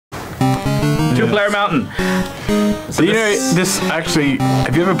Two-player mountain. So you know, this actually,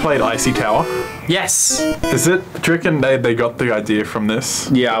 have you ever played Icy Tower? Yes. Is it, do you reckon they got the idea from this?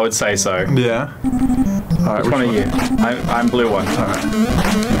 Yeah, I would say so. Yeah. Alright, which one are you? I'm blue one. Alright.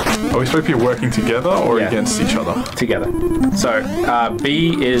 Are we supposed to be working together or against each other? Together. So,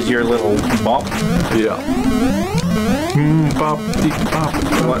 B is your little bop. Yeah. Bop, deep, bop.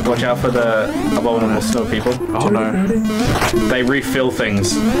 Watch out for the abominable snow people. Oh no. They refill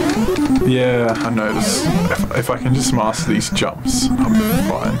things. Yeah, I notice. If I can just master these jumps, I'll be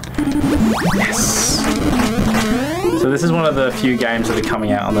fine. Yes. So this is one of the few games that are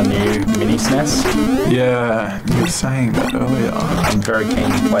coming out on the new mini SNES. Yeah, you were saying that earlier. I'm very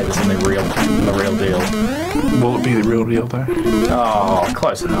keen to play this in the real deal. Will it be the real deal though? Oh,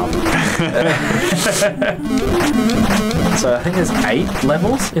 close enough. So I think there's 8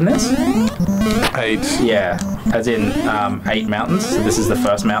 levels in this. 8. Yeah, as in 8 mountains. So this is the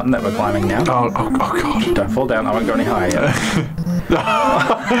first mountain that we're climbing now. Oh god. Don't fall down. I won't go any higher yet.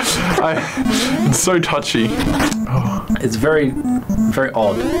 It's so touchy. Oh. It's very, very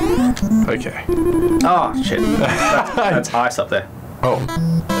odd. Okay. Oh shit! That's ice up there. Oh.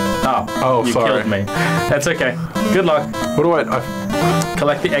 Oh, you sorry. killed me. That's okay. Good luck. What do I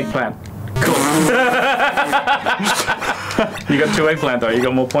Collect the eggplant. Cool. You got 2 eggplant though. You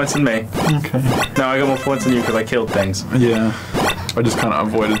got more points than me. Okay. No, I got more points than you because I killed things. Yeah. I just kind of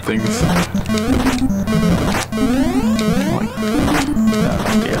avoided things. Oh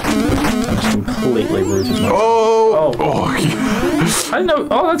dear. I just completely rooted my... Oh! I didn't know...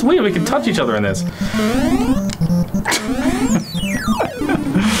 Oh, that's weird. We can touch each other in this.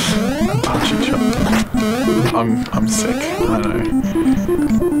 Touch each other. I'm sick. I know.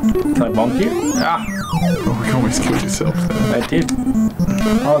 Can I bonk you? Ah! Oh, you almost killed yourself there. I did.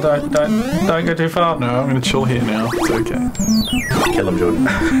 Oh, don't go too far. No, I'm gonna chill here now. It's okay. Kill him, Jordan.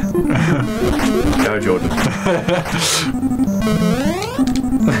 Go, Jordan.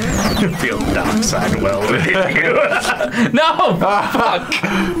 Feel the dark side well within you. No! Fuck!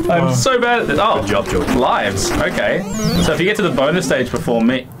 I'm so bad at this. Oh, good job, Jordan. Lives. Okay. So if you get to the bonus stage before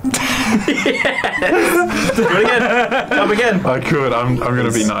me... Yes! Do it again. Jump again. I could. I'm gonna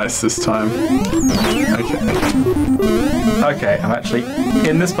be nice this time. Okay. Okay, I'm actually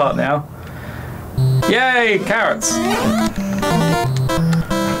in this part now. Yay! Carrots!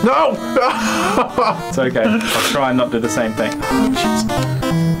 No! It's okay. I'll try and not do the same thing. Oh, jeez.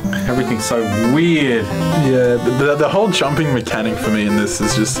 Everything's so weird. Yeah, the whole jumping mechanic for me in this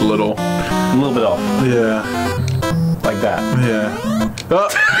is just a little bit off. Yeah. Like that. Yeah.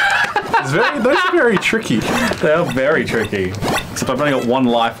 Those are very tricky. They are very tricky. Except I've only got 1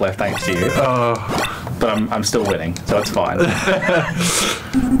 life left thanks to you. But I'm still winning, so it's fine.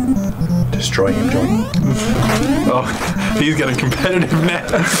 Destroy him, Jordan. Oh, he's getting competitive now.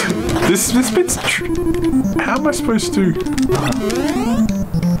 This bit's... How am I supposed to...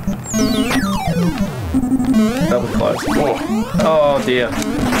 That was close. Oh, Oh dear.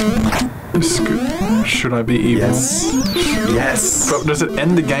 should I be evil? Yes. Yes. But does it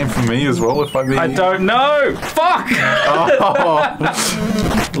end the game for me as well if I be... I don't know. Fuck! Oh.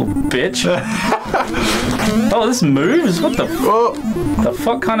 Little bitch. Oh, this moves? What the the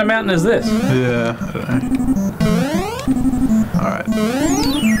fuck kind of mountain is this? Yeah, I don't know. Alright.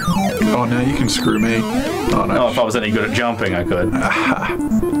 Oh, now you can screw me. Oh, no. Oh, if I was any good at jumping, I could.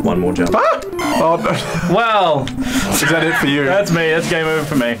 1 more jump. Ah! Oh, no. Well, Is that it for you? that's me. That's game over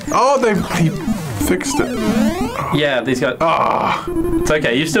for me. Oh, he fixed it. Yeah, these guys. Ah. It's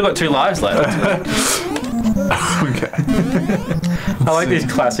okay. You've still got 2 lives left. Okay. I like these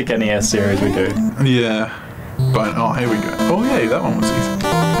classic NES series we do. Yeah. But, oh, here we go. Oh, yeah, that one was easy.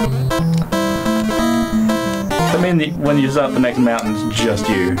 I mean, when you start the next mountain, it's just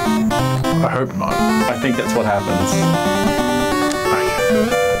you. I hope not. I think that's what happens.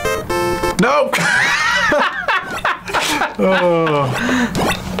 No! Oh.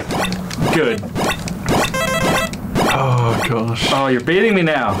 Good. Oh, gosh. Oh, you're beating me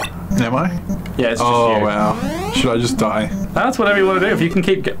now. Am I? Yeah, it's just Oh, you. wow. Should I just die? That's whatever you want to do. If you can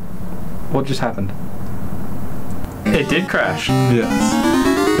keep... What just happened? It did crash.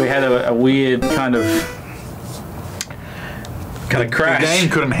 Yes. We had a weird kind of crash. The game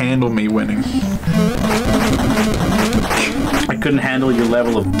couldn't handle me winning. I couldn't handle your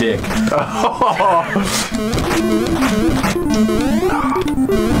level of dick.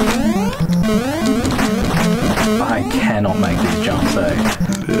 I cannot make these jumps, eh?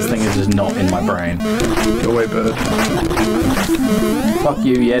 This thing is just not in my brain. Go away, bird. Fuck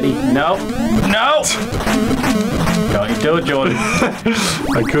you, Yeti. No! No! Don't you do it, Jordan.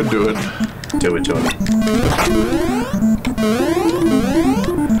 I could do it. Do it, Jordan.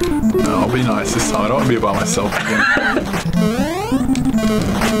 Oh, I'll be nice this time. I don't want to be by myself again.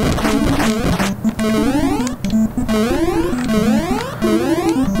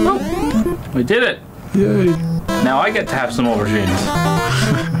 Oh, we did it. Yay. Now I get to have some aubergines.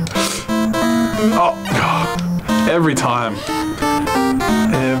 Oh, every time.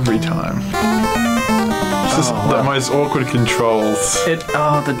 Every time. It's just the most awkward controls.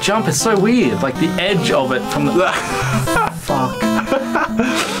 The jump is so weird. Like the edge of it from the fuck.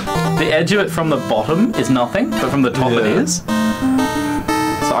 The edge of it from the bottom is nothing, but from the top it is.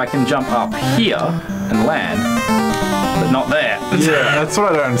 So I can jump up here and land, but not there. Yeah, that's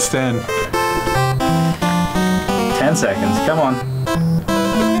what I don't understand. 10 seconds. Come on.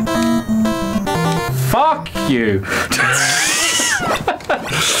 Fuck you.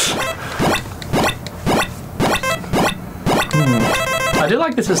 I do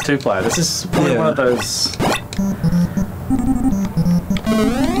like this as 2-player. This is probably one of those.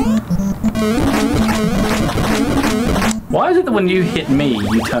 Why is it that when you hit me,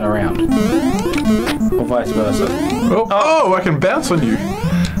 you turn around? Or vice versa? Oh, I can bounce on you.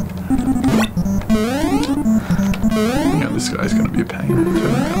 Yeah, this guy's gonna be a pain.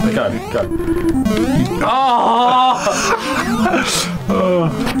 Turn around. Go. Oh!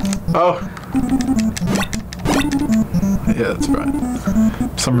 Oh. Yeah, that's right.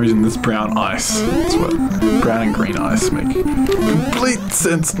 For some reason, this brown ice. That's what brown and green ice make complete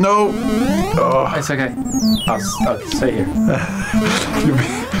sense. No. Oh. It's okay. I'll stay here.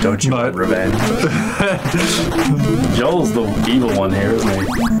 Don't you want revenge? Joel's the evil one here, isn't he?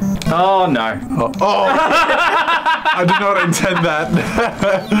 Oh no. Oh. I did not intend that.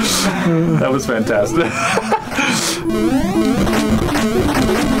 That was fantastic.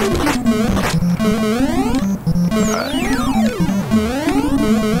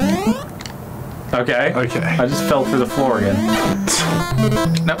 Okay. I just fell through the floor again.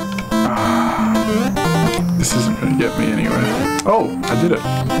 Nope. This isn't going to get me anywhere. Oh, I did it.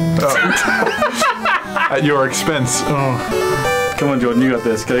 Oh. At your expense. Oh. Come on, Jordan, you got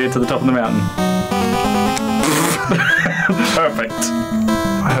this. Go get to the top of the mountain. Perfect.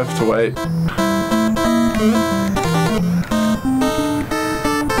 I have to wait. I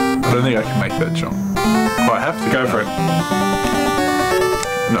don't think I can make that jump. Oh, I have to. Go for it.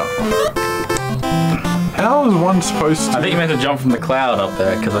 No. How is one supposed to... I think you meant to jump from the cloud up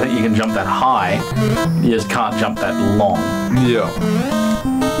there, because I think you can jump that high. You just can't jump that long. Yeah.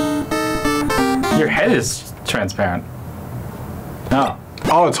 Your head is transparent. No.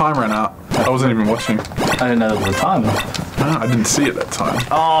 Oh, time ran out. I wasn't even watching. I didn't know there was a time. No, I didn't see it that time.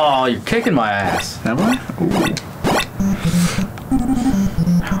 Oh, you're kicking my ass. Am I? Ooh.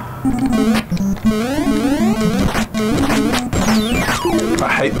 I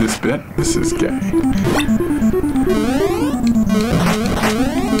hate this bit. This is gay.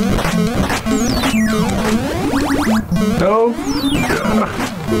 No.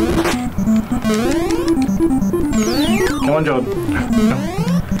 Come on, Jordan.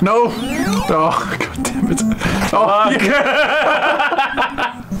 No. Oh, god damn it. Oh,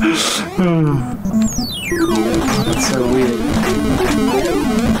 That's so weird.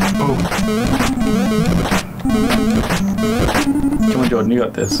 Oh. Come on, Jordan, you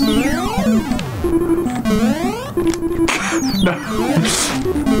got this. No.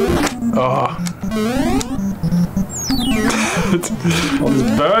 Oh. Well, this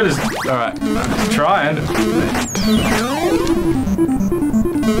bird is Alright. trying.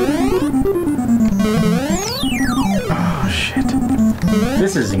 Oh, shit.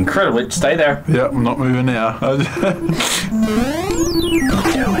 This is incredible. Stay there. Yeah, I'm not moving now. Do it.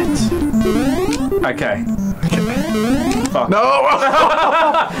 Okay. Fuck. No!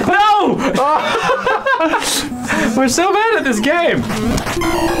 No! We're so bad at this game.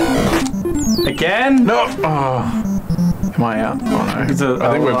 Again? No! Oh. Am I out? Oh no. I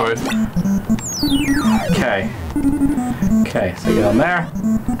think we're both. Okay. Okay, so get on there.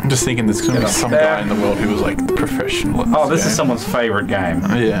 I'm just thinking there's gonna be some guy in the world who was like professional at this this game. is someone's favourite game.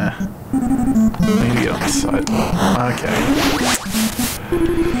 Yeah. I need to get on the side. Okay.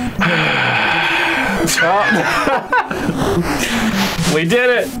 We did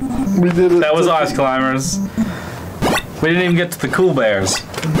it! We did it. That was Ice Climbers. We didn't even get to the cool bears.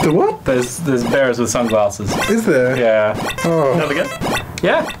 The what? There's bears with sunglasses. Is there? Yeah. Oh. Have a go.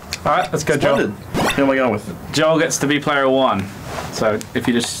 Yeah? Alright, let's go, Joel. Splendid. Who am I going with? Joel gets to be player 1. So if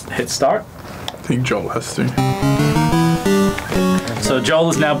you just hit start. I think Joel has to. So Joel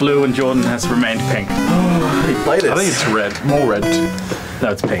is now blue and Jordan has remained pink. He played it. I think it's red. More red. No,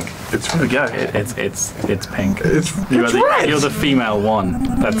 it's pink. It's There we go. It's pink. It's You're the female one.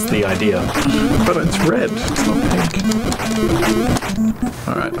 That's the idea. But it's red. It's not pink.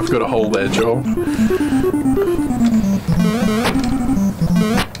 Alright, I've got a hole there, Joel.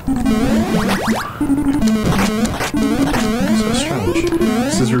 So strange.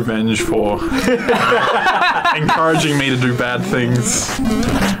 This is revenge for encouraging me to do bad things.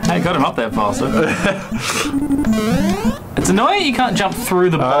 Hey, got him up there faster. It's annoying you can't jump through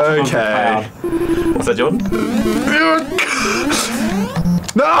the bottom of the cloud. What's that, Jordan?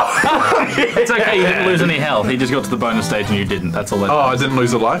 No! It's okay, you didn't lose any health. He just got to the bonus stage and you didn't. That's all that Oh, I didn't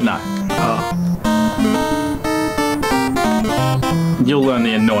lose a life? No. You'll learn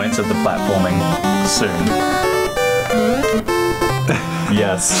the annoyance of the platforming soon.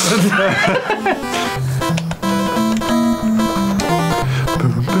 Yes.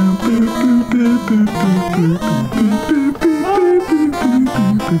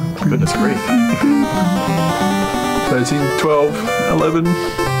 Goodness grief. 13, 12, 11,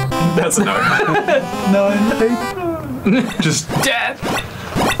 That's a no. 9, 8. Just Dad!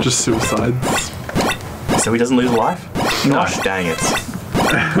 suicides. So he doesn't lose a life? No. Gosh, dang it.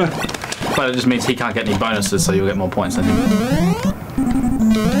 But it just means he can't get any bonuses, so you'll get more points than him.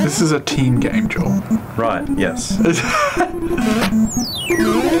 This is a team game, Joel. Right, yes.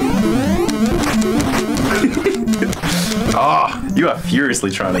 You are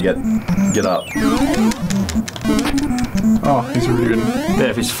furiously trying to get up. Oh, he's really good. Yeah,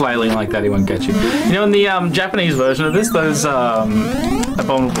 if he's flailing like that, he won't get you. You know, in the Japanese version of this, those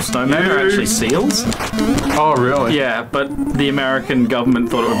abominable snowmen are actually seals. Oh, really? Yeah, but the American government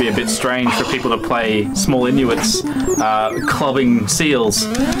thought it would be a bit strange for people to play small Inuits clubbing seals.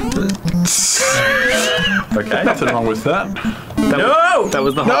 Okay. Nothing wrong with that. No! That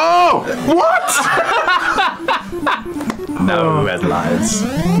was the whole No! What? No headlines.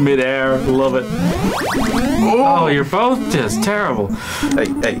 mid-air. Love it. Oh, you're both just terrible.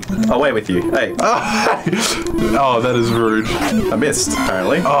 Hey, away with you. Hey, Oh, that is rude. I missed,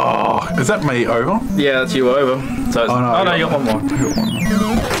 apparently. Oh, is that me over? Yeah, that's you over. So it's, Oh, no, you got one more.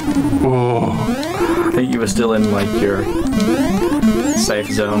 Oh, I think you were still in like your safe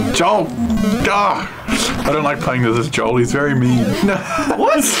zone. Joel! Ah, I don't like playing this as Joel. He's very mean.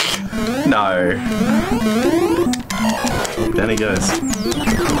 What? No. Then he goes.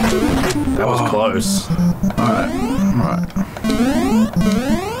 That was close. Alright.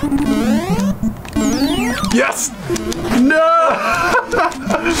 Yes! No!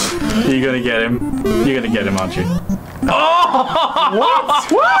 You're gonna get him. You're gonna get him, aren't you?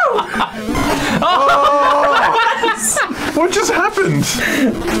 What? Woo! What just happened?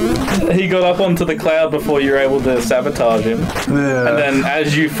 He got up onto the cloud before you were able to sabotage him. Yeah. And then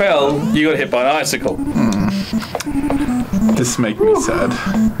as you fell, you got hit by an icicle. This makes me sad.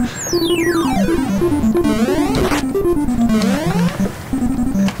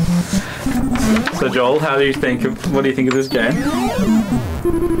 So Joel, what do you think of this game?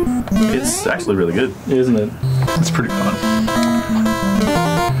 It's actually really good. Isn't it? It's pretty fun.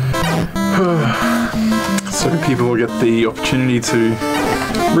 So people will get the opportunity to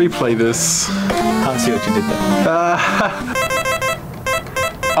replay this. I see what you did there.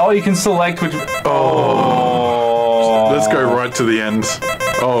 Oh, you can select which. Oh. Let's go right to the end.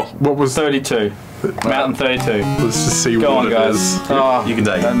 Oh, what was 32. Mountain 32. Let's just see Go what on, it guys. is. Oh, You can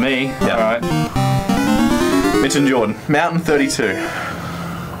take it. me. Yeah. All right. Mitch and Jordan. Mountain 32.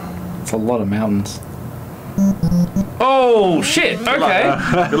 It's a lot of mountains. Oh shit! Okay.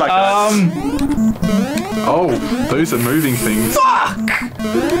 Good luck, guys. Oh, those are moving things. Fuck!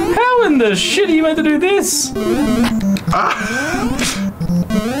 How in the shit are you meant to do this?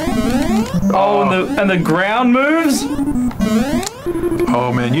 Oh, and the ground moves?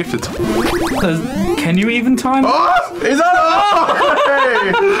 Oh man, you have to. Can you even time? Oh! Is that?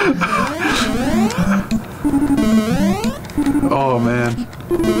 Oh man.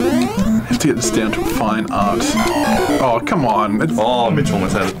 I have to get this down to fine art. Oh, come on. It's... Oh, Mitch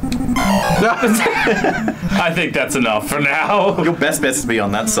almost had it. I think that's enough for now. Your best bet is to be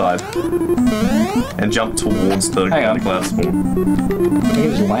on that side. And jump towards the Hang on. cloud spawn. I can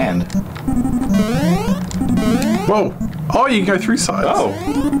just land. Whoa. Oh, you can go through sides. Oh.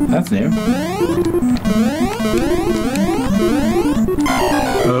 That's new.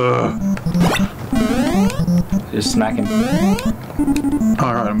 Just smack him.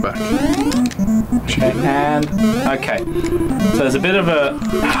 Alright, I'm back. And okay, so there's a bit of a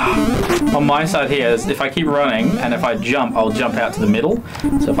on my side here is if I keep running and if I jump, I'll jump out to the middle.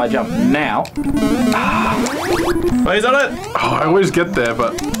 So if I jump now, Oh, he's on it! Oh, I always get there,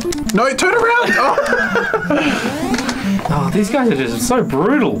 but... No, turn around! oh, these guys are just so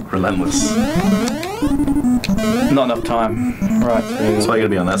brutal. Relentless. Not enough time. Right. That's why you gotta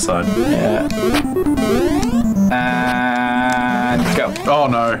be on that side. Yeah. And Go. Oh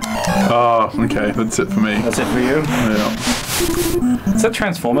no. Oh, okay. That's it for me. That's it for you? Yeah. Is that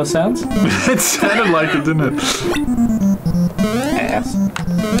Transformers sounds? It sounded like it, didn't it? Ass.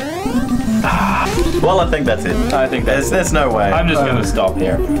 Well, I think that's it. I think There's no way. I'm just gonna stop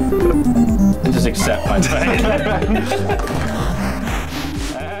here. And just accept my fate.